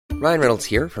Ryan Reynolds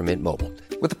here from Mint Mobile.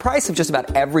 With the price of just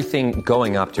about everything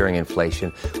going up during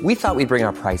inflation, we thought we'd bring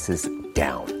our prices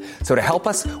down. So to help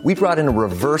us, we brought in a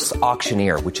reverse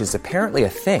auctioneer, which is apparently a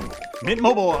thing. Mint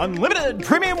Mobile Unlimited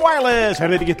Premium Wireless. How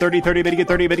to get 30, 30, bit to get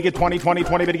 30, bit to get 20, 20,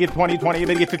 20, bit to get 20, 20,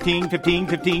 bit to get 15, 15,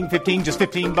 15, 15, just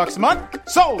 $15 a month?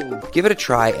 Sold! Give it a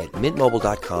try at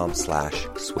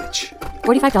mintmobile.com/switch.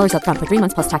 $45 up front for 3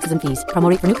 months plus taxes and fees. Promo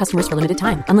rate for new customers for limited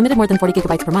time. Unlimited more than 40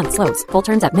 gigabytes per month. Slows full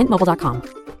terms at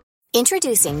mintmobile.com.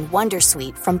 Introducing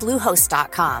Wondersuite from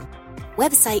Bluehost.com.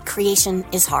 Website creation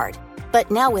is hard, but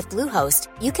now with Bluehost,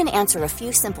 you can answer a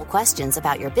few simple questions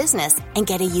about your business and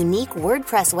get a unique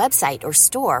WordPress website or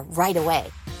store right away.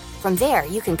 From there,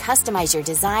 you can customize your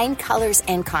design, colors,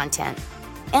 and content.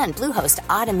 And Bluehost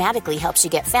automatically helps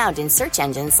you get found in search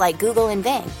engines like Google and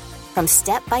Bing. From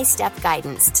step-by-step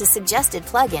guidance to suggested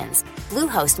plugins,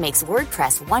 Bluehost makes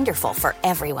WordPress wonderful for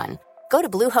everyone. Go to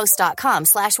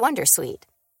bluehost.com/wondersuite.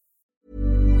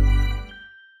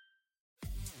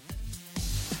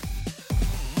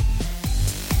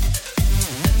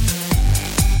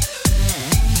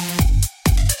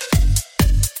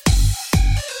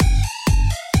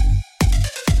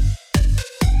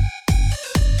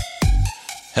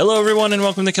 Hello, everyone, and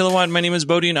welcome to Kilowatt. My name is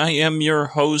Bodie, and I am your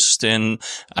host, and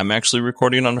I'm actually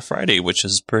recording on a Friday, which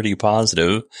is pretty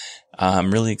positive.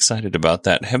 I'm really excited about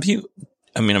that.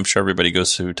 I'm sure everybody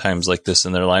goes through times like this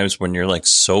in their lives when you're like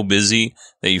so busy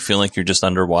that you feel like you're just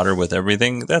underwater with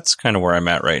everything. That's kind of where I'm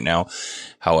at right now.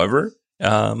 However,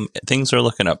 things are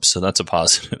looking up, so that's a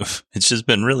positive. It's just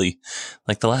been really,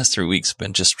 like the last 3 weeks have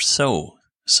been just so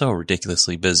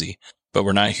ridiculously busy. But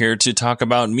we're not here to talk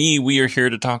about me. We are here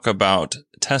to talk about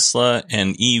Tesla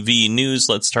and EV news.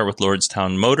 Let's start with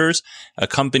Lordstown Motors, a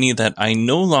company that I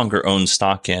no longer own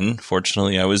stock in.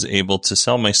 Fortunately, I was able to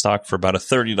sell my stock for about a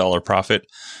 $30 profit,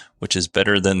 which is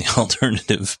better than the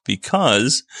alternative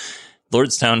because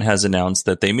Lordstown has announced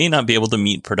that they may not be able to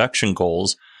meet production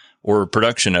goals or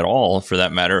production at all, for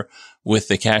that matter, with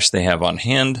the cash they have on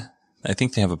hand. I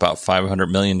think they have about $500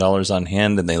 million on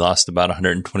hand, and they lost about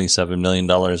 $127 million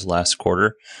last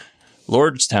quarter.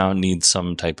 Lordstown needs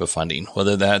some type of funding,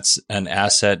 whether that's an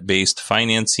asset-based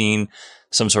financing,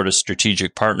 some sort of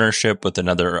strategic partnership with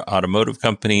another automotive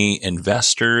company,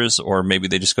 investors, or maybe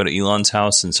they just go to Elon's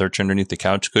house and search underneath the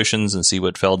couch cushions and see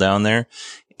what fell down there.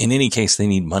 In any case, they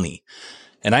need money.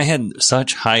 And I had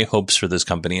such high hopes for this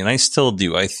company, and I still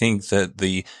do. I think that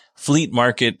the fleet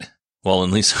market, well,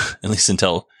 at least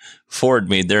until Ford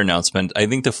made their announcement, I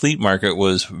think the fleet market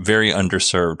was very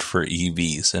underserved for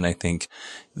EVs. And I think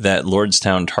that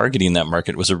Lordstown targeting that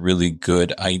market was a really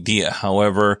good idea.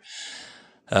 However,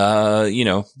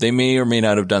 they may or may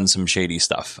not have done some shady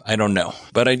stuff. I don't know.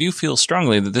 But I do feel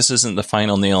strongly that this isn't the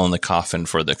final nail in the coffin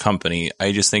for the company.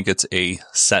 I just think it's a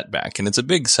setback, and it's a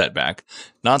big setback.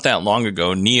 Not that long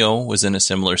ago, NIO was in a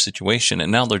similar situation,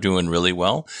 and now they're doing really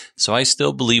well. So I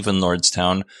still believe in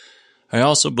Lordstown. I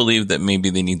also believe that maybe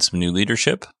they need some new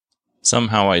leadership.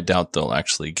 Somehow I doubt they'll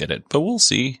actually get it, but we'll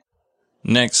see.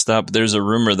 Next up, there's a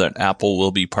rumor that Apple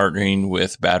will be partnering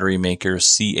with battery makers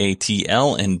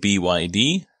CATL and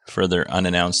BYD for their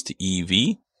unannounced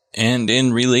EV. And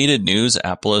in related news,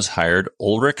 Apple has hired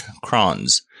Ulrich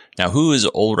Kranz. Now, who is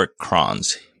Ulrich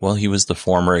Kranz? Well, he was the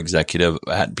former executive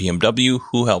at BMW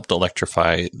who helped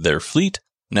electrify their fleet.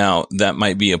 Now, that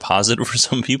might be a positive for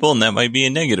some people, and that might be a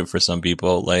negative for some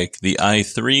people. Like the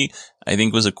i3, I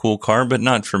think was a cool car, but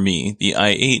not for me. The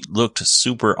i8 looked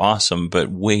super awesome, but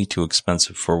way too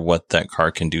expensive for what that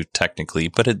car can do technically,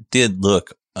 but it did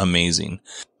look amazing.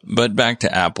 But back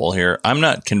to Apple here. I'm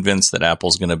not convinced that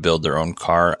Apple's going to build their own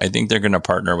car. I think they're going to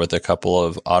partner with a couple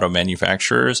of auto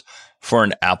manufacturers for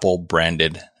an Apple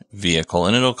branded vehicle,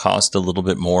 and it'll cost a little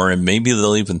bit more, and maybe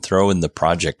they'll even throw in the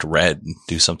Project Red and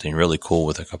do something really cool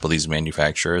with a couple of these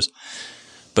manufacturers.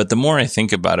 But the more I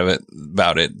think about it,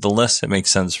 the less it makes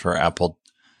sense for Apple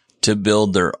to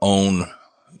build their own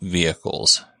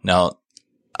vehicles. Now,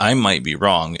 I might be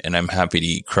wrong, and I'm happy to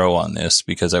eat crow on this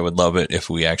because I would love it if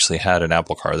we actually had an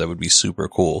Apple car. That would be super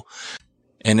cool.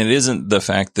 And it isn't the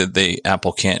fact that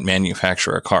Apple can't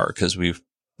manufacture a car, because we've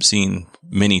seen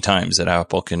many times that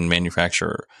Apple can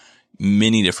manufacture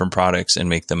many different products and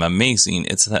make them amazing.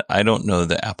 It's that I don't know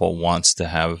that Apple wants to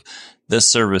have the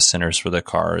service centers for the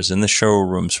cars and the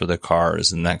showrooms for the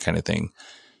cars and that kind of thing.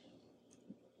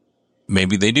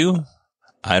 Maybe they do.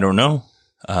 I don't know.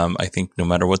 I think no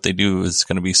matter what they do, it's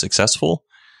going to be successful.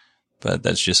 But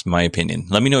that's just my opinion.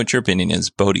 Let me know what your opinion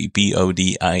is. Bodie,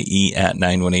 BODIE at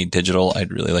 918 Digital.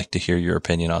 I'd really like to hear your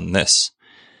opinion on this.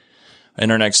 In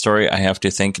our next story, I have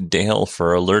to thank Dale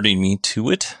for alerting me to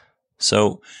it.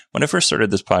 So when I first started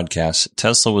this podcast,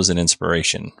 Tesla was an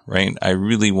inspiration, right? I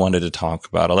really wanted to talk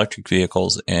about electric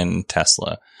vehicles and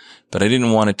Tesla, but I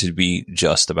didn't want it to be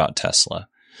just about Tesla.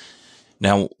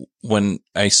 Now, when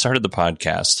I started the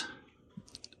podcast,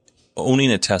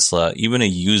 owning a Tesla, even a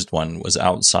used one, was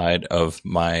outside of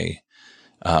my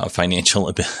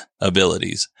financial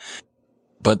abilities.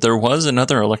 But there was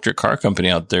another electric car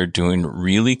company out there doing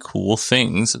really cool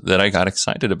things that I got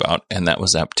excited about, and that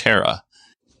was Aptera.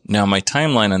 Now, my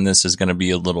timeline on this is going to be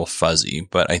a little fuzzy,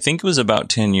 but I think it was about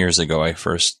 10 years ago I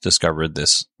first discovered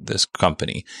this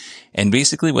company. And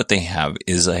basically what they have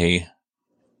is a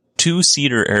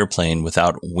 2-seater airplane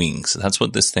without wings. That's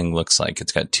what this thing looks like.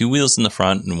 It's got 2 wheels in the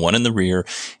front and 1 in the rear.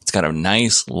 It's got a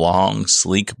nice, long,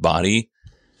 sleek body.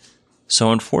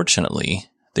 So unfortunately,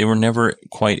 they were never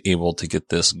quite able to get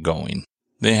this going.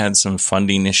 They had some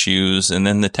funding issues, and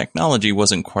then the technology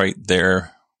wasn't quite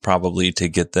there probably to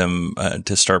get them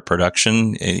to start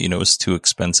production. It was too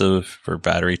expensive for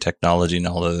battery technology and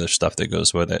all the other stuff that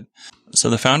goes with it. So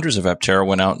the founders of Aptera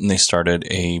went out and they started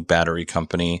a battery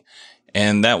company,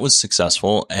 and that was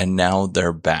successful. And now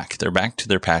they're back. They're back to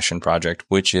their passion project,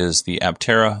 which is the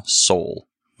Aptera Soul,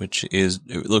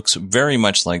 it looks very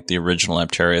much like the original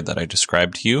Aptera that I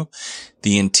described to you.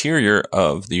 The interior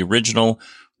of the original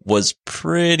was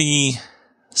pretty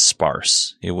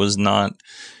sparse. There wasn't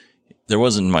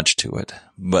much to it,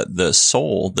 but the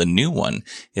Soul, the new one,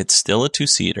 it's still a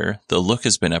 2-seater. The look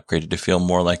has been upgraded to feel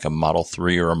more like a Model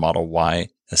 3 or a Model Y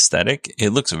aesthetic.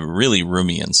 It looks really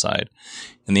roomy inside.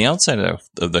 And the outside of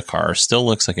the car still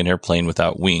looks like an airplane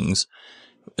without wings.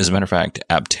 As a matter of fact,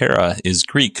 Aptera is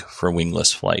Greek for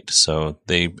wingless flight, so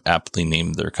they aptly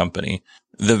named their company.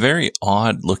 The very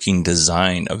odd looking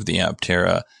design of the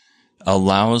Aptera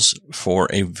allows for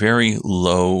a very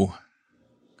low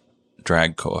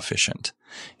drag coefficient.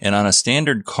 And on a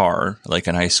standard car, like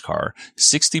an ICE car,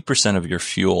 60% of your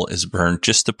fuel is burned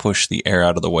just to push the air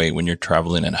out of the way when you're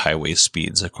traveling at highway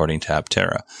speeds, according to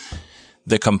Aptera.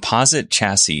 The composite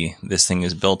chassis this thing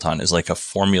is built on is like a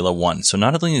Formula One. So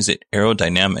not only is it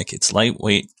aerodynamic, it's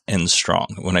lightweight and strong.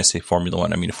 When I say Formula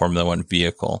One, I mean a Formula One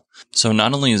vehicle. So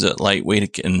not only is it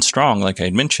lightweight and strong, like I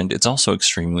had mentioned, it's also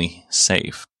extremely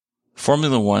safe.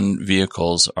 Formula One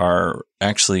vehicles are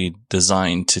actually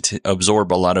designed to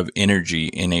absorb a lot of energy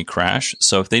in a crash.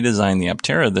 So if they design the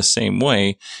Aptera the same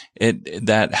way,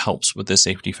 that helps with the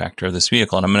safety factor of this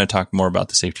vehicle. And I'm going to talk more about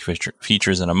the safety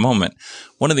features in a moment.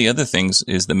 One of the other things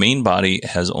is the main body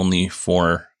has only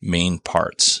 4 main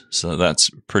parts. So that's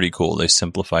pretty cool. They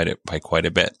simplified it by quite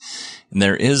a bit. And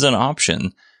there is an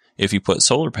option. If you put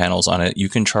solar panels on it, you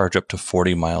can charge up to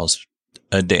 40 miles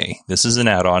a day. This is an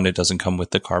add-on. It doesn't come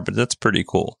with the car, but that's pretty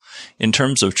cool. In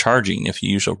terms of charging, if you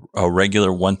use a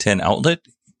regular 110 outlet,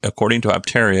 according to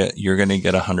Aptera, you're going to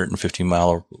get a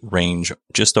 150-mile range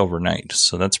just overnight.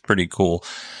 So that's pretty cool.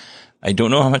 I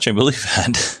don't know how much I believe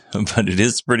that, but it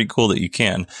is pretty cool that you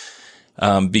can.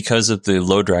 Because of the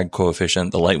low drag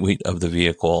coefficient, the lightweight of the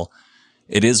vehicle,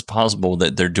 it is possible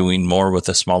that they're doing more with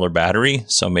a smaller battery.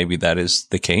 So maybe that is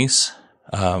the case.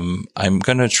 I'm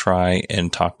going to try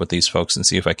and talk with these folks and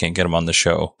see if I can't get them on the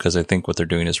show, because I think what they're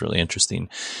doing is really interesting.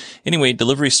 Anyway,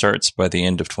 delivery starts by the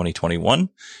end of 2021.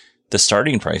 The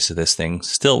starting price of this thing,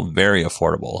 still very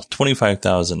affordable,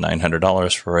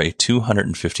 $25,900 for a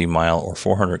 250-mile or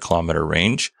 400-kilometer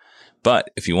range. But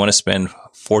if you want to spend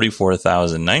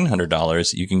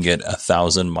 $44,900, you can get a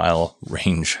 1,000-mile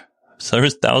range. So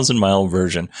there's a 1,000-mile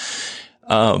version.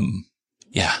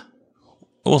 Yeah.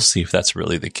 We'll see if that's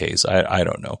really the case. I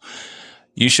don't know.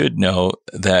 You should know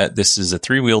that this is a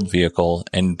 3-wheeled vehicle,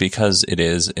 and because it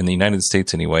is, in the United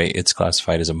States anyway, it's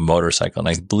classified as a motorcycle, and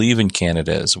I believe in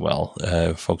Canada as well.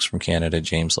 Folks from Canada,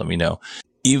 James, let me know.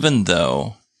 Even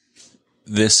though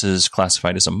this is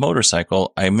classified as a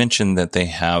motorcycle, I mentioned that they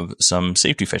have some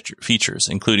safety features,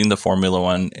 including the Formula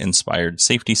One inspired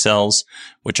safety cells,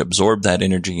 which absorb that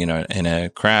energy in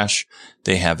a crash.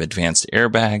 They have advanced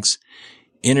airbags,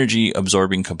 energy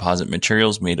absorbing composite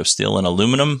materials made of steel and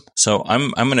aluminum. So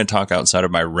I'm going to talk outside of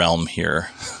my realm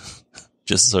here,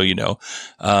 just so you know.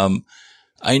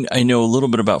 I know a little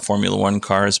bit about Formula One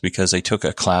cars because I took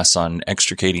a class on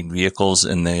extricating vehicles,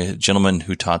 and the gentleman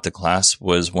who taught the class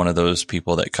was one of those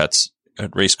people that cuts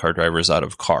race car drivers out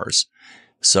of cars.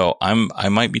 So I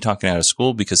might be talking out of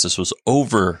school because this was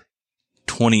over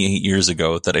 28 years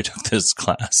ago that I took this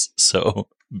class. So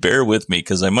bear with me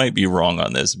because I might be wrong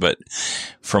on this, but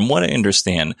from what I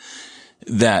understand,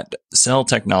 that cell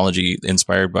technology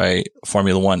inspired by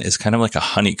Formula One is kind of like a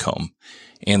honeycomb.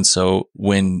 And so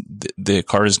when the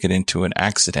cars get into an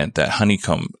accident, that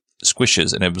honeycomb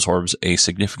squishes and absorbs a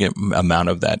significant amount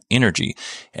of that energy.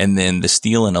 And then the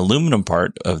steel and aluminum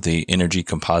part of the energy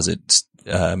composite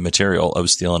material of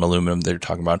steel and aluminum they're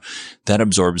talking about, that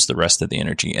absorbs the rest of the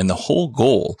energy. And the whole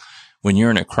goal when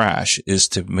you're in a crash is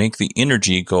to make the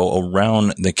energy go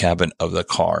around the cabin of the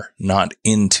car, not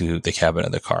into the cabin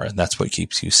of the car. And that's what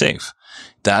keeps you safe.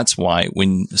 That's why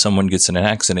when someone gets in an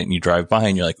accident and you drive by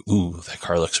and you're like, ooh, that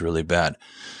car looks really bad.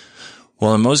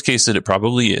 Well, in most cases, it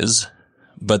probably is,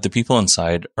 but the people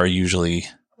inside are usually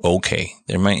okay.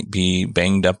 They might be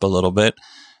banged up a little bit,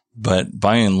 but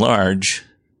by and large,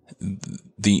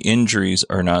 the injuries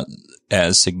are not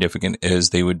as significant as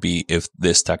they would be if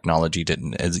this technology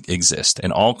didn't exist.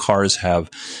 And all cars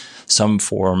have some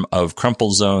form of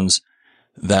crumple zones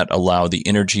that allow the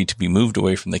energy to be moved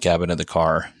away from the cabin of the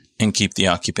car and keep the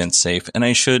occupants safe. And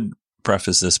I should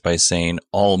preface this by saying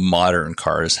all modern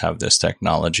cars have this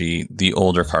technology. The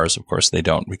older cars, of course, they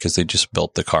don't, because they just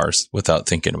built the cars without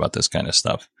thinking about this kind of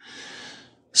stuff.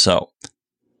 So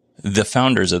the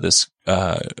founders of this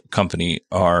company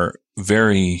are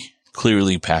very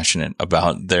clearly passionate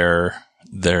about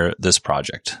this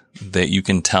project. That you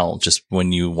can tell just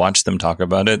when you watch them talk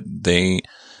about it, they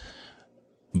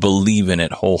believe in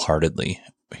it wholeheartedly.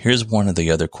 Here's one of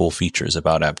the other cool features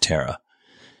about Aptera.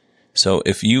 So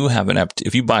if you have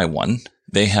if you buy one,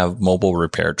 they have mobile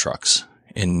repair trucks.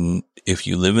 And if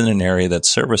you live in an area that's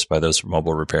serviced by those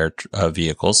mobile repair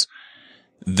vehicles,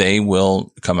 they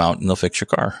will come out and they'll fix your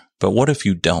car. But what if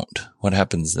you don't? What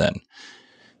happens then?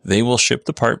 They will ship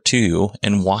the part to you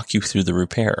and walk you through the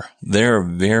repair. They're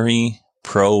very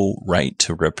pro right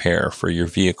to repair for your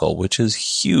vehicle, which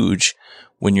is huge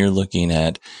when you're looking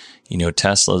at,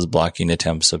 Tesla's blocking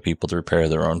attempts of people to repair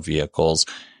their own vehicles.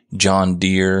 John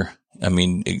Deere,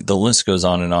 the list goes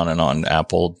on and on and on.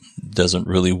 Apple doesn't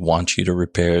really want you to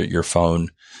repair your phone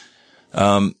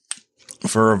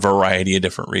for a variety of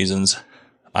different reasons.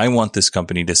 I want this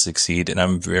company to succeed, and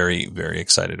I'm very, very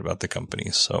excited about the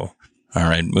company. So, all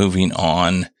right, moving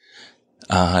on.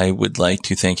 I would like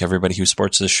to thank everybody who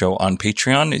supports this show on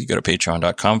Patreon. You go to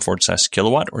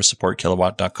patreon.com/kilowatt or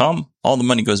supportkilowatt.com. All the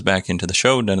money goes back into the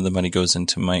show. None of the money goes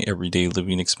into my everyday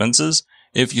living expenses.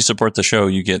 If you support the show,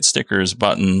 you get stickers,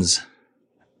 buttons,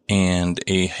 and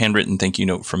a handwritten thank you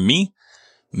note from me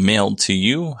mailed to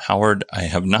you. Howard, I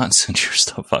have not sent your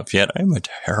stuff up yet. I'm a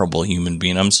terrible human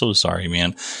being. I'm so sorry,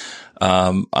 man.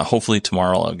 Hopefully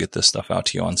tomorrow I'll get this stuff out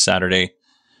to you on Saturday.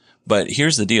 But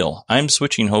here's the deal. I'm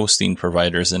switching hosting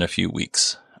providers in a few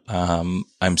weeks.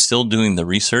 I'm still doing the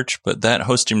research, but that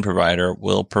hosting provider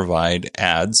will provide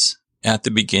ads at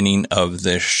the beginning of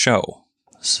this show.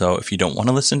 So if you don't want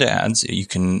to listen to ads, you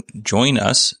can join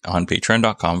us on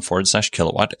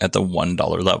patreon.com/kilowatt at the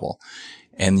 $1 level.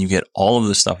 And you get all of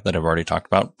the stuff that I've already talked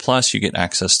about. Plus you get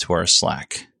access to our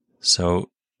Slack.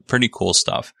 So pretty cool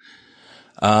stuff.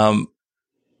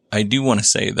 I do want to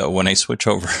say though, when I switch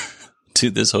over to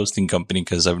this hosting company,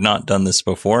 because I've not done this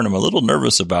before and I'm a little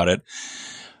nervous about it.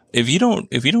 If you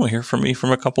don't hear from me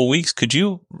from a couple weeks, could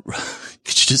you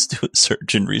just do a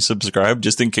search and resubscribe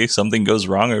just in case something goes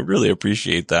wrong? I really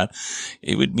appreciate that.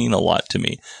 It would mean a lot to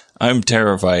me. I'm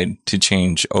terrified to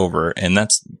change over, and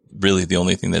that's really the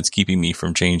only thing that's keeping me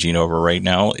from changing over right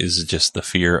now is just the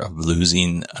fear of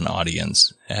losing an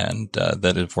audience, and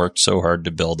that have worked so hard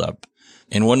to build up.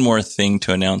 And one more thing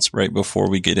to announce right before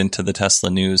we get into the Tesla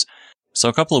news. So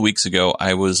a couple of weeks ago,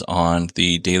 I was on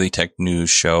the Daily Tech News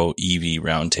show EV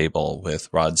Roundtable with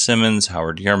Rod Simmons,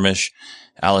 Howard Yarmish,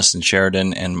 Allison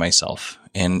Sheridan, and myself.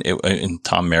 And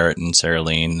Tom Merritt and Sarah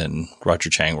Lane and Roger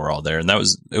Chang were all there. And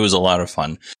it was a lot of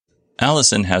fun.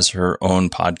 Allison has her own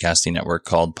podcasting network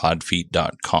called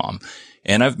podfeet.com.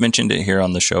 And I've mentioned it here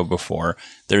on the show before.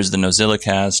 There's the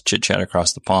NozillaCast, Chit Chat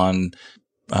Across the Pond.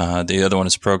 The other one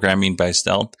is Programming by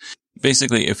Stealth.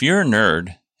 Basically, if you're a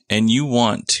nerd and you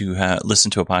want to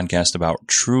listen to a podcast about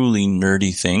truly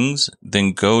nerdy things,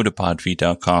 then go to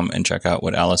podfeet.com and check out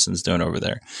what Allison's doing over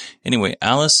there. Anyway,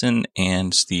 Allison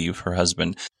and Steve, her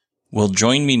husband, will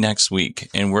join me next week,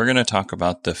 and we're going to talk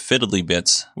about the fiddly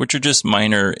bits, which are just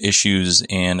minor issues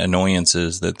and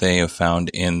annoyances that they have found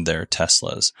in their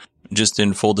Teslas. Just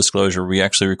in full disclosure, we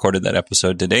actually recorded that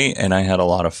episode today, and I had a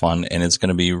lot of fun, and it's going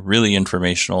to be really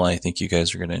informational. I think you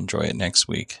guys are going to enjoy it next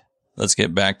week. Let's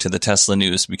get back to the Tesla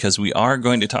news, because we are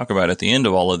going to talk about at the end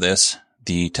of all of this,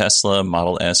 the Tesla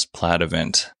Model S Plaid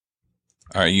event.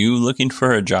 Are you looking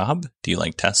for a job? Do you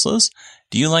like Teslas?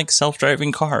 Do you like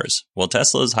self-driving cars? Well,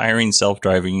 Tesla is hiring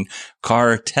self-driving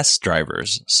car test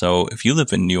drivers. So if you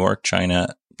live in New York,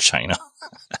 China,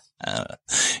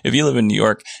 if you live in New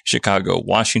York, Chicago,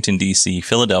 Washington, D.C.,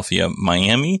 Philadelphia,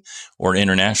 Miami, or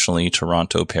internationally,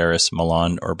 Toronto, Paris,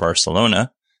 Milan, or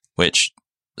Barcelona, which,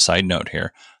 side note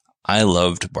here, I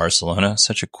loved Barcelona,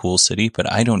 such a cool city,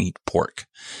 but I don't eat pork.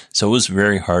 So it was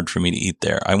very hard for me to eat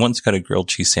there. I once got a grilled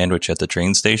cheese sandwich at the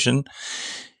train station,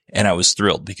 and I was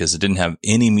thrilled because it didn't have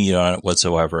any meat on it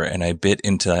whatsoever. And I bit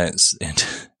into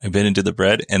the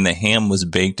bread, and the ham was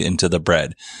baked into the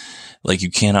bread. Like,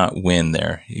 you cannot win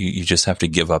there. You just have to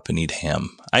give up and eat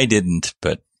ham. I didn't,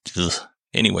 but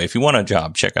anyway, if you want a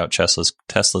job, check out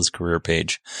Tesla's career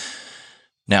page.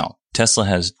 Now, Tesla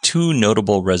has 2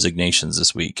 notable resignations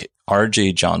this week.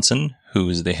 RJ Johnson, who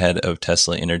is the head of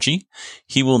Tesla Energy,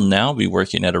 he will now be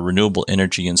working at a renewable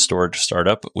energy and storage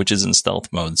startup, which is in stealth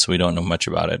mode, so we don't know much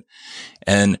about it.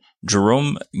 And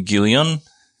Jerome Guillen,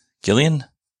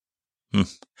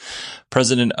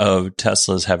 president of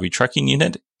Tesla's heavy trucking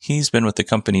unit. He's been with the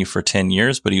company for 10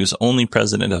 years, but he was only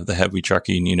president of the heavy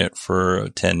trucking unit for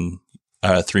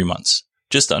 3 months,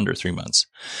 just under 3 months.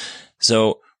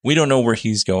 So we don't know where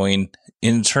he's going.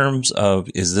 In terms of,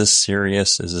 is this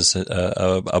serious? Is this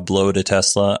a blow to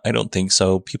Tesla? I don't think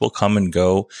so. People come and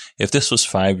go. If this was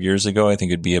 5 years ago, I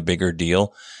think it'd be a bigger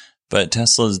deal. But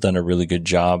Tesla has done a really good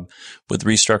job with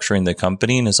restructuring the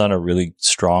company and is on a really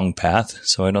strong path.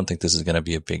 So I don't think this is going to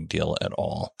be a big deal at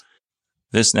all.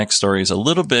 This next story is a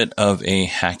little bit of a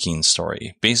hacking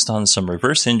story based on some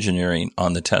reverse engineering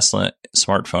on the Tesla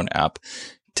smartphone app.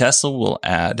 Tesla will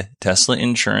add Tesla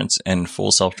insurance and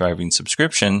full self-driving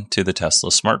subscription to the Tesla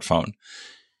smartphone.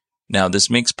 Now, this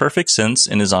makes perfect sense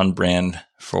and is on brand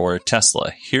for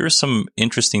Tesla. Here are some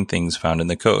interesting things found in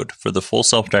the code. For the full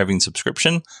self-driving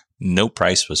subscription, no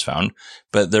price was found,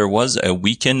 but there was a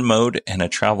weekend mode and a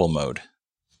travel mode.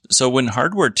 So when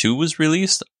Hardware 2 was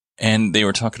released, and they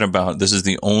were talking about this is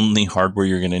the only hardware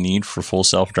you're going to need for full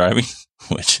self-driving,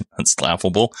 which that's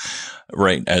laughable,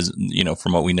 right? As you know,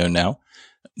 from what we know now.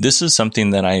 This is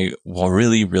something that I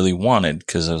really, really wanted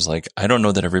because I was like, I don't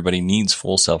know that everybody needs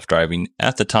full self-driving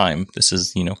at the time. This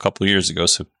is, a couple of years ago,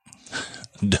 so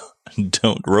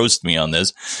don't roast me on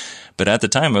this. But at the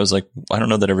time, I was like, I don't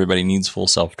know that everybody needs full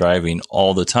self-driving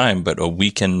all the time, but a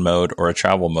weekend mode or a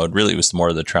travel mode, really it was more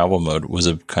of the travel mode, was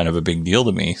a kind of a big deal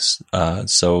to me.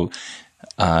 So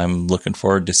I'm looking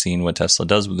forward to seeing what Tesla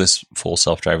does with this full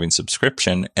self-driving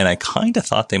subscription. And I kind of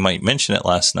thought they might mention it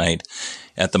last night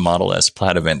at the Model S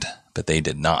Plaid event, but they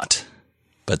did not.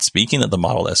 But speaking of the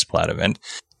Model S Plaid event,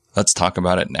 let's talk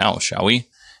about it now, shall we?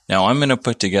 Now, I'm going to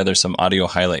put together some audio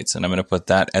highlights, and I'm going to put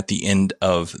that at the end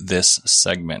of this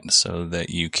segment so that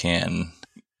you can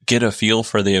get a feel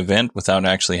for the event without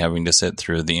actually having to sit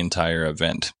through the entire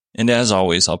event. And as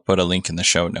always, I'll put a link in the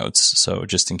show notes, so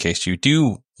just in case you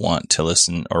do want to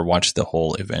listen or watch the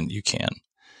whole event, you can.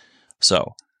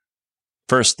 So,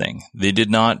 first thing, they did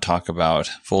not talk about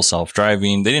full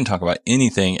self-driving. They didn't talk about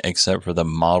anything except for the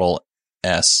Model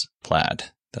S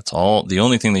Plaid. That's all, the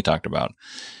only thing they talked about.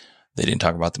 They didn't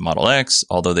talk about the Model X,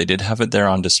 although they did have it there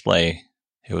on display.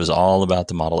 It was all about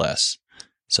the Model S.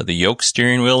 So the yoke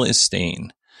steering wheel is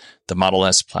staying. The Model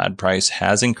S Plaid price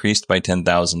has increased by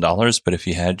 $10,000, but if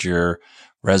you had your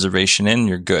reservation in,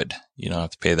 you're good. You don't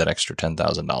have to pay that extra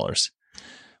 $10,000.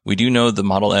 We do know the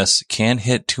Model S can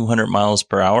hit 200 miles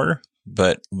per hour,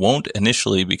 but won't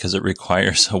initially because it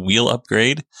requires a wheel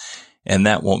upgrade. And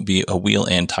that won't be a wheel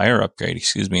and tire upgrade,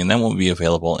 and that won't be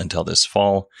available until this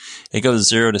fall. It goes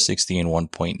 0 to 60 in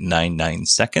 1.99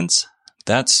 seconds.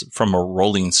 That's from a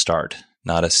rolling start,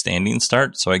 not a standing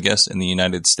start. So I guess in the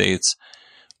United States,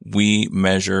 we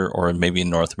measure, or maybe in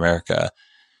North America,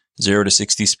 0 to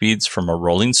 60 speeds from a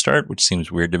rolling start, which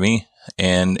seems weird to me.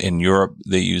 And in Europe,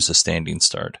 they use a standing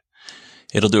start.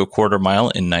 It'll do a quarter mile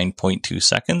in 9.2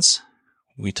 seconds.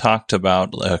 We talked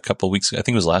about a couple of weeks, I think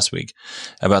it was last week,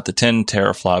 about the 10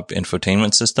 teraflop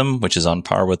infotainment system, which is on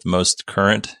par with most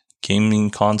current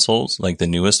gaming consoles, like the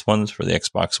newest ones for the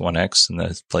Xbox One X and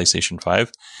the PlayStation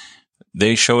 5.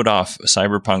 They showed off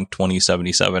Cyberpunk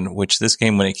 2077, which this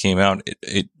game, when it came out,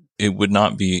 it would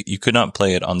not be, you could not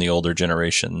play it on the older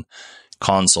generation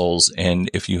consoles.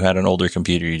 And if you had an older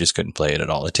computer, you just couldn't play it at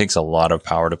all. It takes a lot of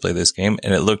power to play this game,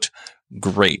 and it looked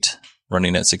great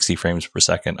running at 60 frames per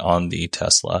second on the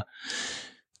Tesla.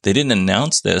 They didn't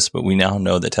announce this, but we now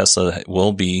know that Tesla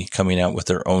will be coming out with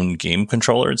their own game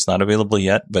controller. It's not available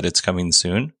yet, but it's coming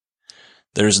soon.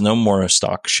 There's no more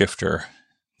stock shifter.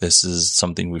 This is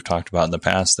something we've talked about in the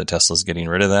past, that Tesla's getting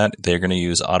rid of that. They're going to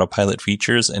use autopilot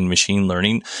features and machine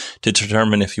learning to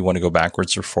determine if you want to go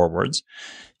backwards or forwards.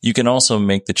 You can also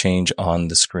make the change on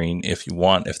the screen if you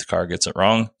want, if the car gets it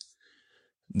wrong.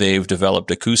 They've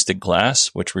developed acoustic glass,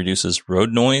 which reduces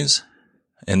road noise.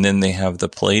 And then they have the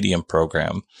Palladium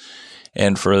program.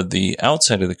 And for the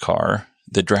outside of the car,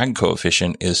 the drag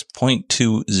coefficient is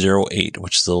 0.208,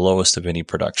 which is the lowest of any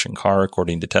production car,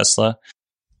 according to Tesla.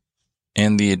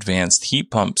 And the advanced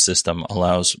heat pump system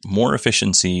allows more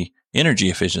energy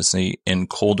efficiency in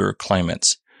colder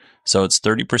climates. So it's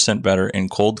 30% better in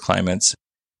cold climates,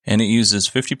 and it uses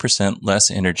 50%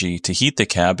 less energy to heat the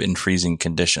cab in freezing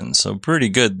conditions. So pretty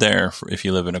good there if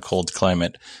you live in a cold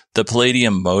climate. The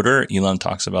Palladium motor, Elon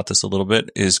talks about this a little bit,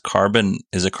 is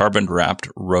a carbon wrapped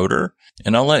rotor.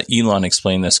 And I'll let Elon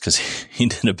explain this because he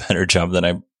did a better job than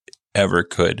I ever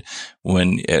could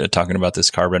when talking about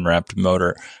this carbon wrapped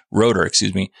rotor.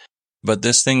 But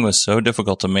this thing was so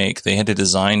difficult to make, they had to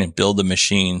design and build a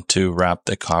machine to wrap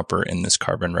the copper in this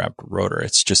carbon wrapped rotor.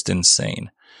 It's just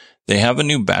insane. They have a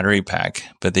new battery pack,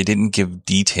 but they didn't give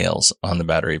details on the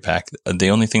battery pack. The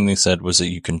only thing they said was that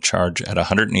you can charge at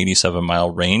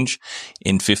 187-mile range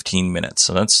in 15 minutes.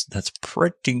 So that's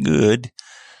pretty good.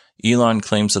 Elon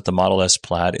claims that the Model S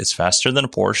Plaid is faster than a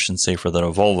Porsche and safer than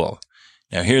a Volvo.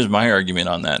 Now, here's my argument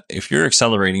on that. If you're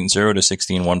accelerating 0 to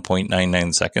 60 in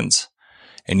 1.99 seconds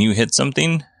and you hit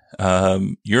something,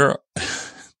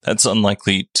 that's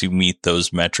unlikely to meet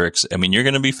those metrics. I mean, you're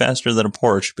going to be faster than a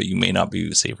Porsche, but you may not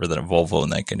be safer than a Volvo in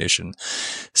that condition.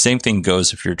 Same thing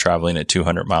goes if you're traveling at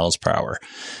 200 miles per hour.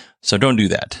 So don't do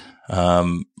that.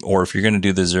 Or if you're going to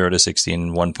do the 0 to 60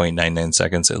 in 1.99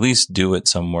 seconds, at least do it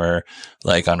somewhere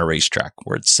like on a racetrack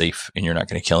where it's safe and you're not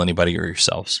going to kill anybody or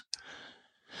yourselves.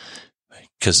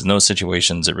 Because in those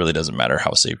situations, it really doesn't matter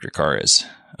how safe your car is.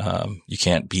 You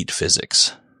can't beat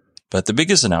physics. But the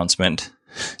biggest announcement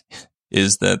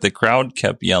is that the crowd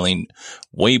kept yelling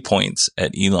waypoints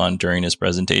at Elon during his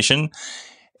presentation.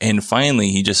 And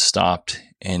finally, he just stopped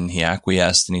and he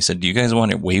acquiesced and he said, "Do you guys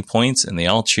want it waypoints?" And they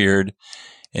all cheered.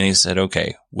 And he said,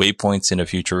 "Okay, waypoints in a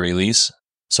future release."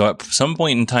 So at some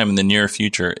point in time in the near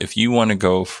future, if you want to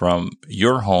go from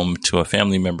your home to a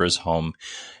family member's home,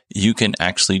 you can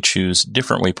actually choose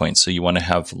different waypoints. So you want to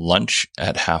have lunch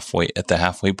at the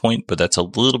halfway point, but that's a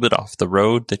little bit off the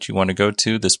road that you want to go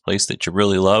to, this place that you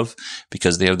really love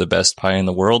because they have the best pie in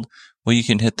the world. Well, you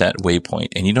can hit that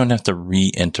waypoint and you don't have to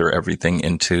re-enter everything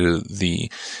into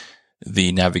the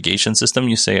navigation system.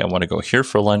 You say, I want to go here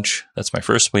for lunch. That's my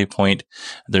first waypoint.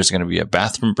 There's going to be a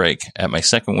bathroom break at my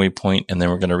second waypoint, and then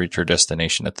we're going to reach our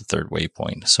destination at the third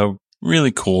waypoint. So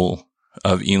really cool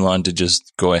of Elon to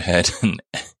just go ahead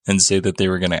and say that they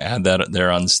were going to add that there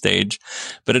on stage.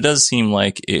 But it does seem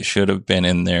like it should have been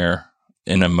in there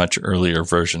in a much earlier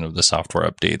version of the software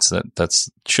updates. That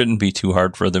shouldn't be too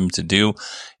hard for them to do.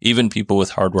 Even people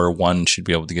with hardware 1 should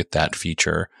be able to get that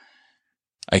feature.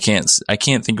 I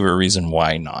can't think of a reason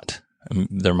why not.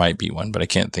 There might be one, but I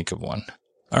can't think of one.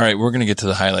 All right, we're going to get to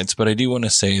the highlights, but I do want to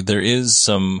say there is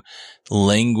some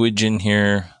language in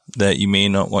here that you may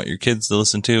not want your kids to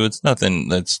listen to. It's nothing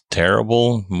that's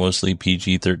terrible, mostly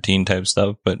PG-13 type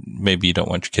stuff, but maybe you don't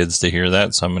want your kids to hear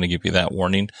that, so I'm going to give you that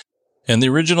warning. And the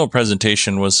original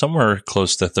presentation was somewhere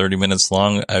close to 30 minutes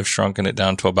long. I've shrunken it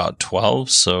down to about 12,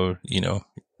 so,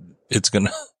 it's going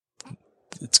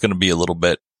to be a little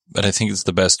bit, but I think it's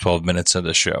the best 12 minutes of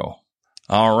the show.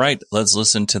 All right, let's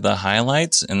listen to the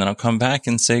highlights, and then I'll come back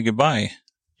and say goodbye.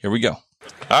 Here we go.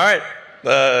 All right.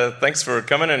 Thanks for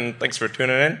coming, and thanks for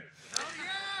tuning in.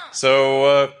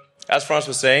 So, as Franz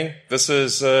was saying, this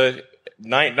is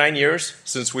 9 years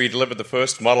since we delivered the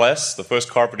first Model S, the first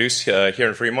car produced here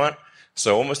in Fremont.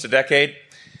 So almost a decade.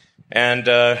 And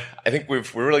I think we're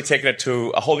really taken it to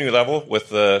a whole new level with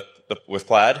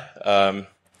Plaid.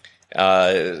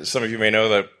 Some of you may know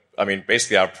that,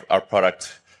 basically our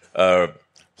product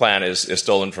plan is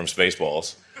stolen from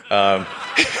Spaceballs.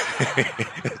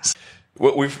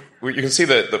 You can see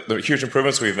the huge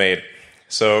improvements we've made.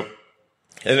 So,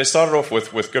 and it started off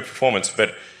with good performance,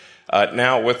 but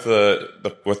now with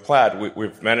Plaid,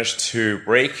 we've managed to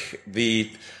break the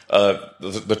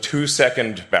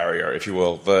 2-second barrier, if you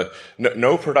will.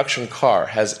 No production car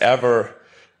has ever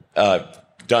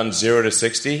done 0 to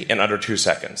 60 in under 2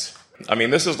 seconds.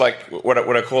 This is like what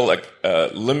I call like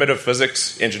limit of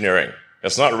physics engineering.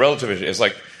 It's not relative engineering. It's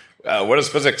like, what does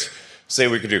physics say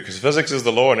we could do? Because physics is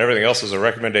the law and everything else is a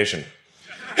recommendation.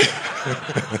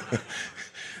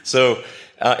 So,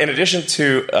 in addition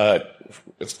to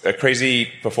a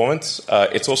crazy performance,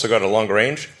 it's also got a longer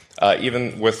range.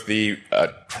 Even with the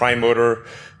tri-motor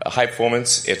high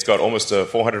performance, it's got almost a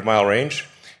 400-mile range.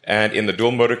 And in the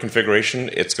dual motor configuration,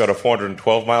 it's got a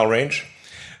 412-mile range.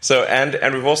 So,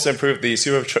 and we've also improved the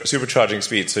supercharging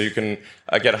speed, so you can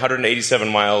get 187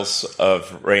 miles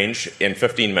of range in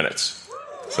 15 minutes.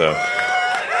 So,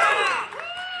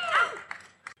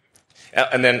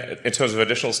 and then in terms of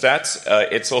additional stats,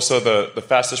 it's also the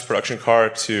fastest production car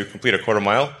to complete a quarter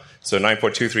mile, so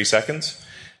 9.23 seconds.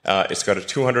 It's got a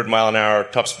 200 mile an hour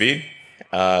top speed,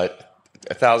 over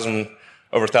 1,000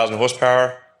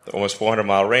 horsepower, almost 400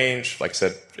 mile range. Like I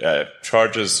said,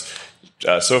 charges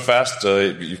so fast,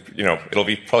 it'll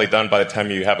be probably done by the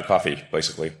time you have a coffee,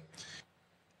 basically.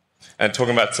 And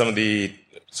talking about some of the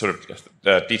sort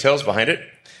of details behind it.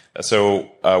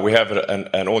 So we have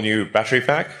an all-new battery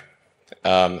pack.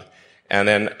 And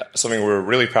then something we're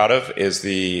really proud of is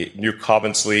the new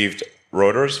carbon-sleeved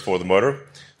rotors for the motor.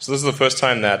 So this is the first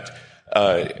time that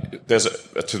there's,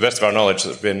 to the best of our knowledge,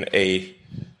 there's been a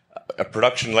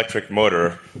production electric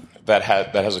motor that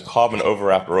has a carbon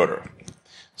overwrap rotor.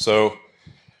 So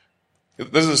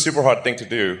this is a super hard thing to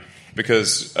do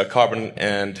because carbon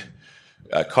and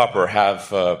copper have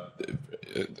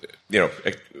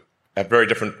very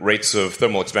different rates of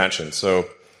thermal expansion. So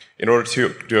in order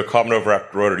to do a carbon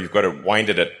overwrapped rotor, you've got to wind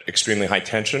it at extremely high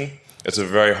tension. It's a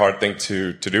very hard thing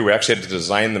to do. We actually had to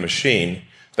design the machine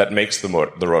that makes the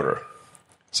rotor.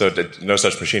 So no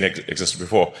such machine existed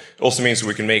before. It also means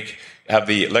we can have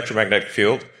the electromagnetic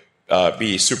field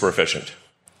be super efficient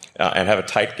and have a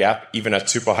tight gap even at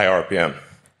super high RPM.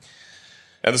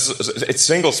 And it's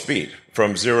single speed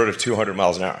from 0 to 200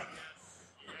 miles an hour.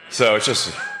 So it's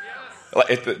just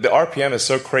the RPM is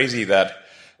so crazy that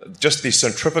just the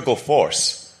centrifugal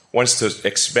force wants to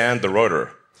expand the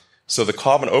rotor. So the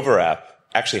carbon overwrap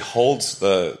actually holds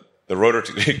the rotor,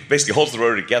 basically holds the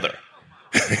rotor together.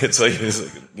 It's like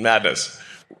madness.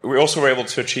 We also were able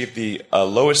to achieve the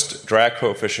lowest drag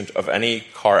coefficient of any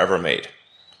car ever made.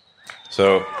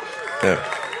 So,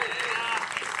 yeah.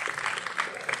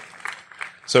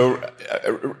 So,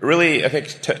 really, I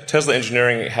think Tesla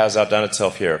engineering has outdone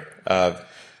itself here.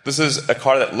 This is a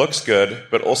car that looks good,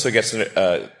 but also gets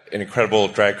an incredible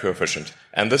drag coefficient.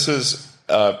 And this is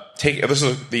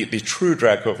the true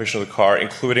drag coefficient of the car,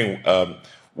 including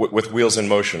with wheels in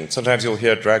motion. Sometimes you'll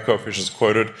hear drag coefficients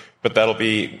quoted, but that'll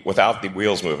be without the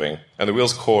wheels moving. And the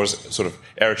wheels cause sort of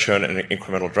air churn and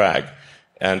incremental drag.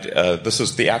 And this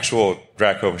is the actual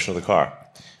drag coefficient of the car.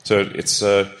 So it's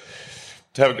to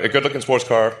have a good-looking sports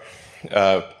car,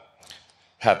 have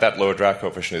that lower drag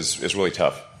coefficient is really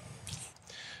tough.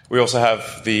 We also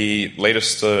have the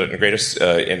latest and greatest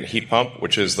in heat pump,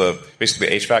 which is basically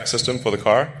the HVAC system for the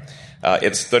car.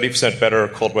 It's 30% better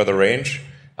cold weather range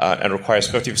and requires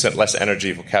 50% less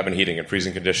energy for cabin heating in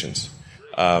freezing conditions.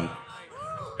 So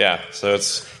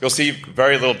you'll see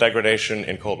very little degradation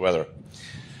in cold weather.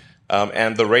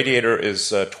 And the radiator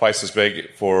is twice as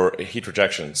big for heat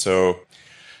rejection.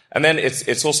 And then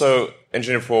it's also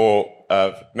engineered for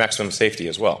maximum safety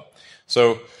as well.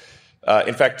 So,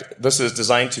 in fact, this is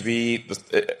designed to be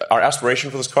our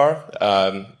aspiration for this car.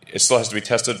 It still has to be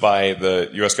tested by the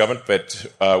U.S. government,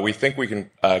 but we think we can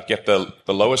get the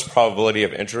lowest probability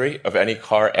of injury of any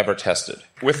car ever tested.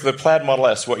 With the Plaid Model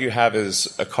S, what you have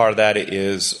is a car that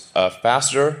is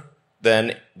faster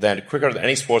quicker than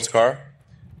any sports car,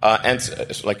 and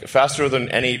like faster than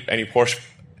any Porsche,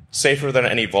 safer than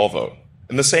any Volvo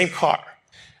in the same car.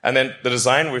 And then the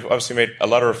design, we've obviously made a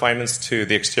lot of refinements to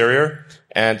the exterior,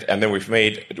 and then we've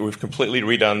completely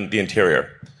redone the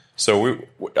interior. So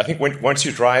I think once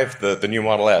you drive the new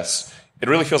Model S, it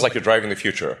really feels like you're driving the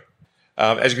future.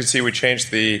 As you can see, we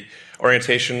changed the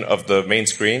orientation of the main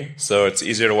screen, so it's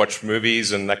easier to watch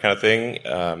movies and that kind of thing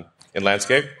in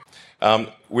landscape.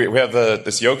 We have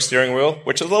this yoke steering wheel,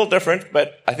 which is a little different,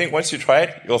 but I think once you try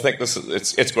it, you'll think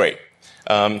it's great.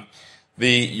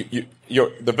 The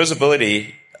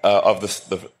visibility of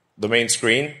the main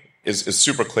screen is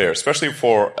super clear, especially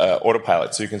for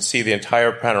autopilot. So you can see the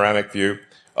entire panoramic view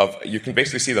you can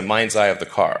basically see the mind's eye of the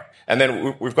car. And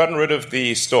then we've gotten rid of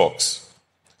the stalks.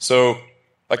 So,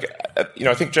 I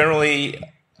think generally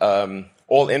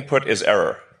all input is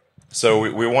error.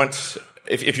 So we want,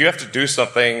 if you have to do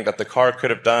something that the car could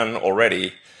have done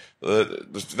already,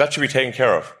 that should be taken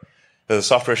care of. The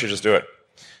software should just do it.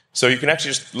 So you can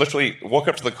actually just literally walk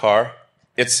up to the car.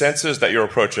 It senses that you're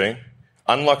approaching,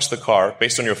 unlocks the car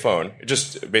based on your phone. It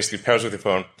just basically pairs with your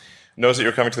phone, knows that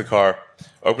you're coming to the car,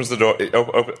 opens the door,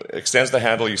 extends the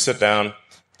handle, you sit down,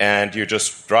 and you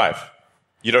just drive.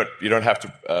 You don't have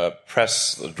to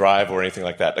press the drive or anything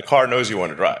like that. The car knows you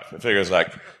want to drive. It figures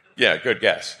yeah, good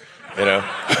guess,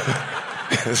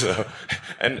 So,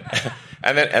 and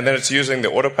then it's using the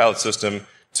autopilot system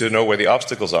to know where the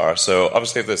obstacles are. So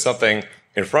obviously, if there's something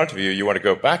in front of you, you want to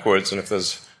go backwards, and if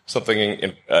there's something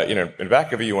in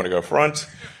back of you want to go front,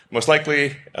 most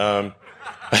likely, and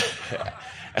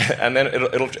then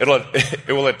it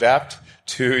will adapt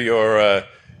to your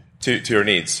to your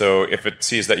needs. So if it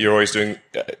sees that you're always doing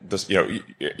this,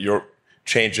 you're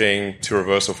changing to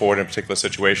reverse or forward in particular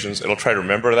situations. It'll try to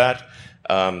remember that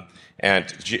and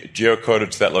geocode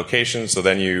it to that location, so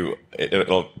then you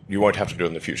won't have to do it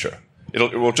in the future.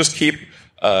 It will just keep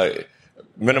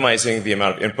minimizing the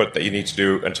amount of input that you need to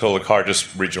do until the car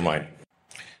just reads your mind.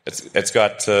 It's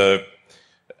got dual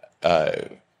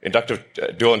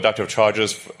inductive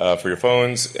charges for your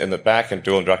phones in the back and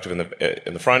dual inductive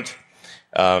in the front.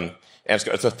 And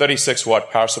it's a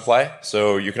 36-watt power supply,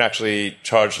 so you can actually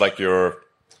charge like your,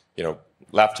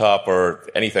 laptop or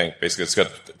anything. Basically,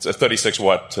 it's a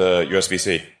 36-watt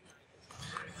USB-C.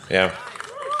 Yeah.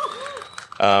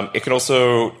 It can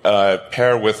also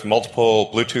pair with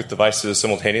multiple Bluetooth devices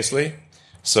simultaneously.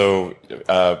 So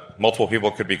multiple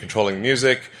people could be controlling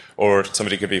music, or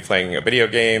somebody could be playing a video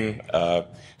game.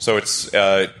 So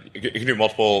you can do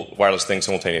multiple wireless things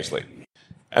simultaneously.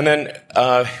 And then,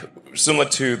 similar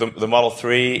to the Model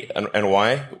 3 and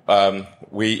Y,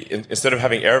 we instead of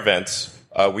having air vents,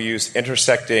 we use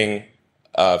intersecting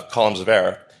columns of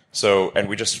air. And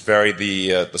we just vary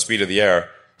the speed of the air.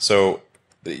 So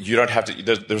you don't have to.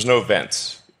 There's no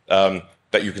vents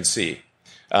that you can see,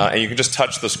 and you can just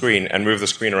touch the screen and move the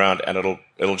screen around, and it'll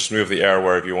just move the air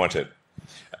wherever you want it.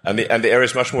 And the air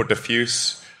is much more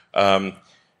diffuse.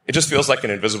 It just feels like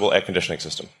an invisible air conditioning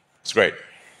system. It's great.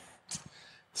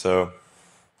 So,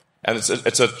 and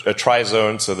it's a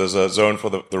tri-zone. So there's a zone for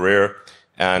the rear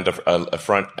and a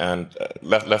front and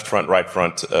left front, right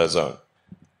front zone.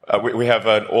 We have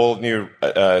an all new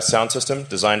sound system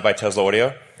designed by Tesla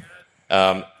Audio.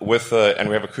 And we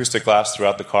have acoustic glass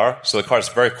throughout the car, so the car is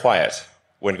very quiet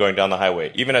when going down the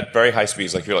highway, even at very high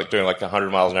speeds, like if you're doing 100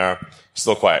 miles an hour, it's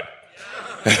still quiet.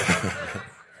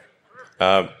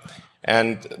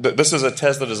 This is a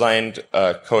Tesla-designed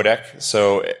codec,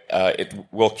 so it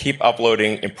will keep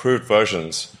uploading improved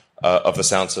versions of the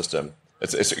sound system.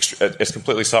 It's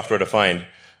completely software-defined,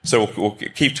 so we'll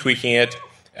keep tweaking it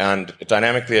and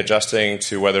dynamically adjusting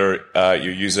to whether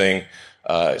you're using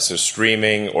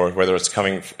streaming, or whether it's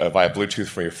coming via Bluetooth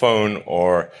from your phone,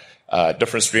 or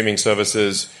different streaming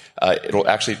services. It'll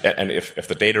actually, and if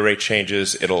the data rate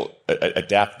changes, it'll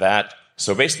adapt that.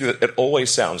 So basically, it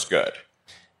always sounds good.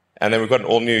 And then we've got an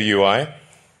all-new UI.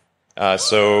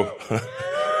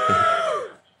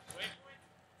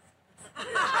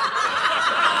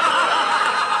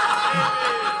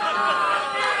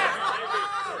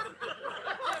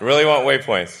 Really want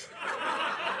waypoints.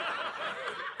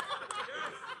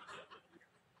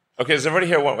 Okay, does everybody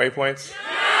here want waypoints?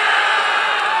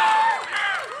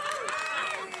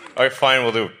 All right, fine,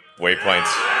 we'll do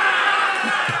waypoints.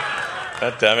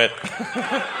 God damn it.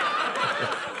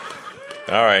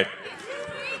 All right.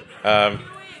 2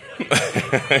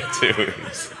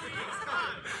 weeks.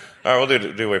 All right, we'll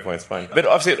do waypoints, fine. But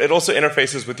obviously, it also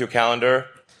interfaces with your calendar.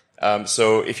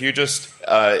 So if you just,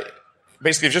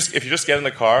 if you just get in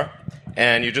the car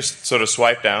and you just sort of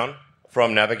swipe down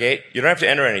from Navigate, you don't have to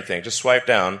enter anything, just swipe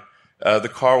down. The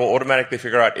car will automatically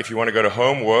figure out if you want to go to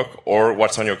home, work, or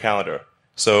what's on your calendar.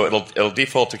 So it'll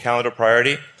default to calendar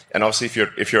priority, and obviously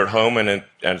if you're at home and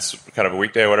it's kind of a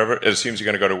weekday or whatever, it assumes you're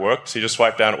going to go to work. So you just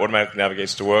swipe down, it automatically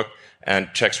navigates to work,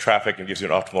 and checks traffic and gives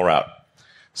you an optimal route.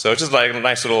 So it's just like a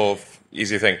nice little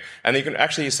easy thing. And you can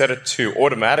actually set it to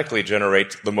automatically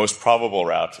generate the most probable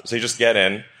route. So you just get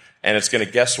in, and it's going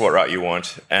to guess what route you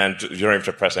want, and you don't have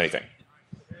to press anything.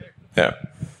 Yeah.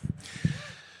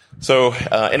 So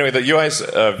anyway, the UI is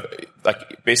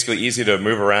basically easy to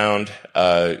move around,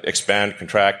 expand,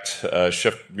 contract,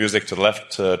 shift music to the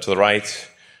left, to the right,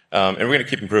 and we're going to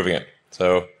keep improving it.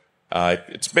 So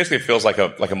it basically feels like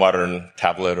a modern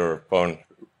tablet or phone.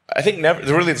 I think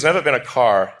there's never been a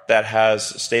car that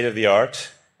has state-of-the-art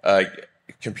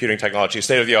computing technology,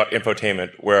 state-of-the-art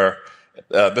infotainment, where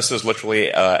this is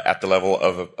literally at the level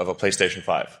of a PlayStation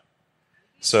 5.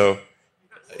 So,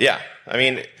 yeah, I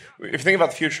mean, if you think about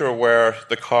the future where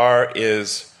the car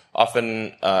is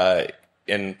often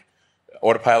in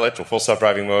autopilot or full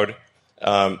self-driving mode,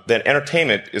 then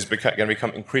entertainment is going to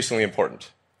become increasingly important.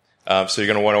 So you're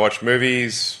going to want to watch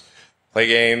movies, play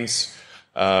games,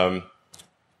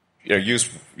 use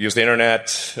the internet,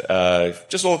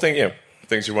 just all the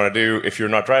things you want to do if you're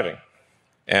not driving.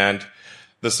 And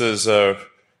this is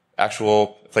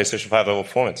actual PlayStation 5 level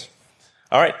performance.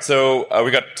 All right, so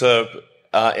we got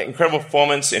incredible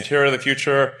performance, interior of the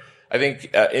future. I think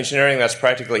engineering that's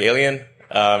practically alien.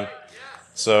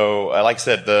 So, like I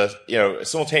said,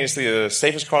 simultaneously the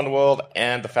safest car in the world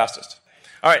and the fastest.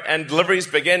 All right, and deliveries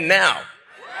begin now.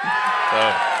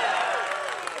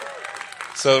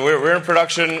 So we're in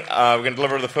production. We're going to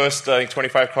deliver the first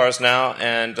 25 cars now,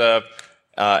 and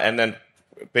then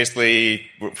basically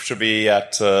should be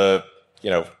at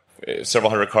several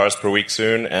hundred cars per week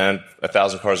soon, and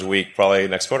 1,000 cars a week probably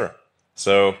next quarter.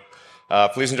 So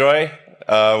please enjoy.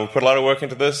 We put a lot of work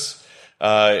into this.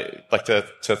 I'd like to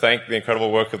thank the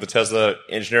incredible work of the Tesla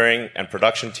engineering and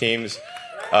production teams.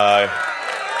 So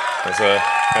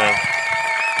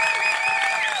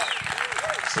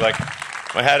like,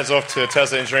 my hat is off to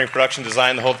Tesla engineering, production,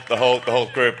 design, the whole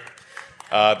group.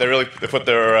 They put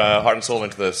their heart and soul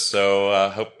into this. So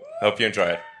hope you enjoy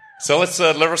it. So let's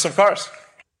deliver some cars.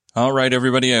 All right,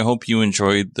 everybody. I hope you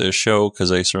enjoyed the show, because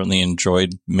I certainly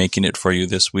enjoyed making it for you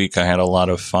this week. I had a lot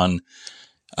of fun.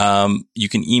 You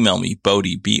can email me,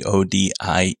 Bodie,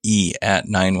 BODIE, at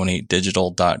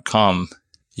 918digital.com.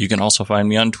 You can also find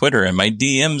me on Twitter, and my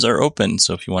DMs are open.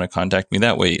 So if you want to contact me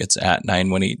that way, it's at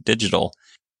 918digital.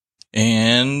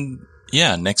 And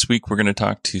yeah, next week we're going to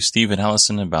talk to Steve and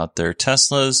Allison about their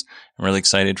Teslas. I'm really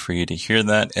excited for you to hear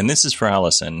that. And this is for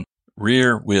Allison.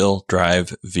 Rear-wheel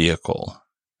drive vehicle.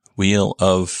 Wheel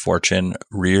of Fortune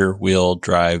rear-wheel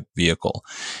drive vehicle.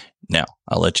 Now,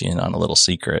 I'll let you in on a little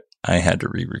secret. I had to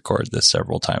re-record this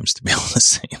several times to be able to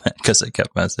say that, because I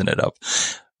kept messing it up.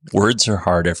 Words are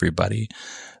hard, everybody,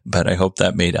 but I hope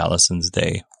that made Allison's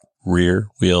day.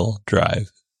 Rear-wheel drive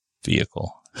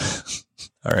vehicle.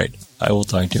 All right. I will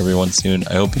talk to everyone soon.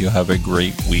 I hope you have a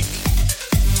great week.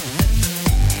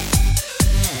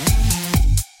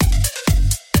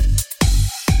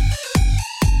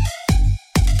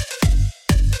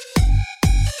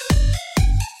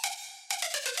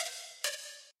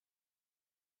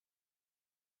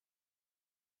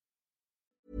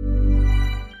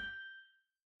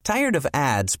 Tired of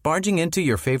ads barging into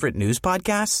your favorite news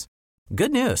podcasts?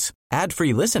 Good news.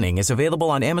 Ad-free listening is available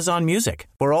on Amazon Music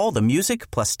for all the music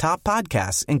plus top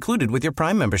podcasts included with your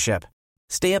Prime membership.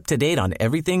 Stay up to date on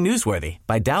everything newsworthy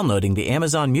by downloading the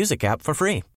Amazon Music app for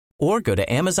free, or go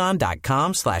to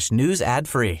amazon.com/news ad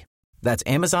free. That's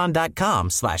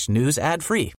amazon.com/news ad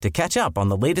free to catch up on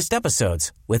the latest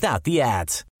episodes without the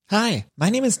ads. Hi, my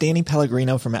name is Danny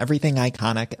Pellegrino from Everything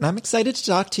Iconic, and I'm excited to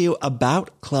talk to you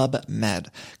about Club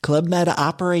Med. Club Med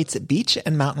operates beach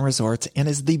and mountain resorts and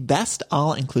is the best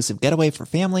all-inclusive getaway for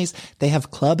families. They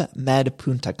have Club Med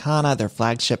Punta Cana, their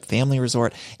flagship family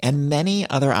resort, and many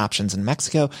other options in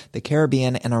Mexico, the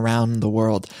Caribbean, and around the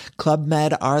world. Club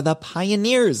Med are the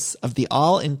pioneers of the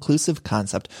all-inclusive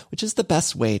concept, which is the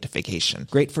best way to vacation.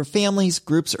 Great for families,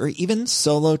 groups, or even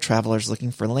solo travelers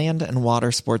looking for land and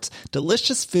water sports,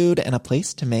 delicious food, and a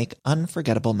place to make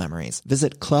unforgettable memories.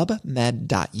 Visit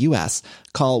clubmed.us,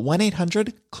 call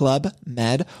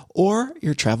 1-800-CLUB-MED, or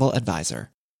your travel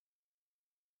advisor.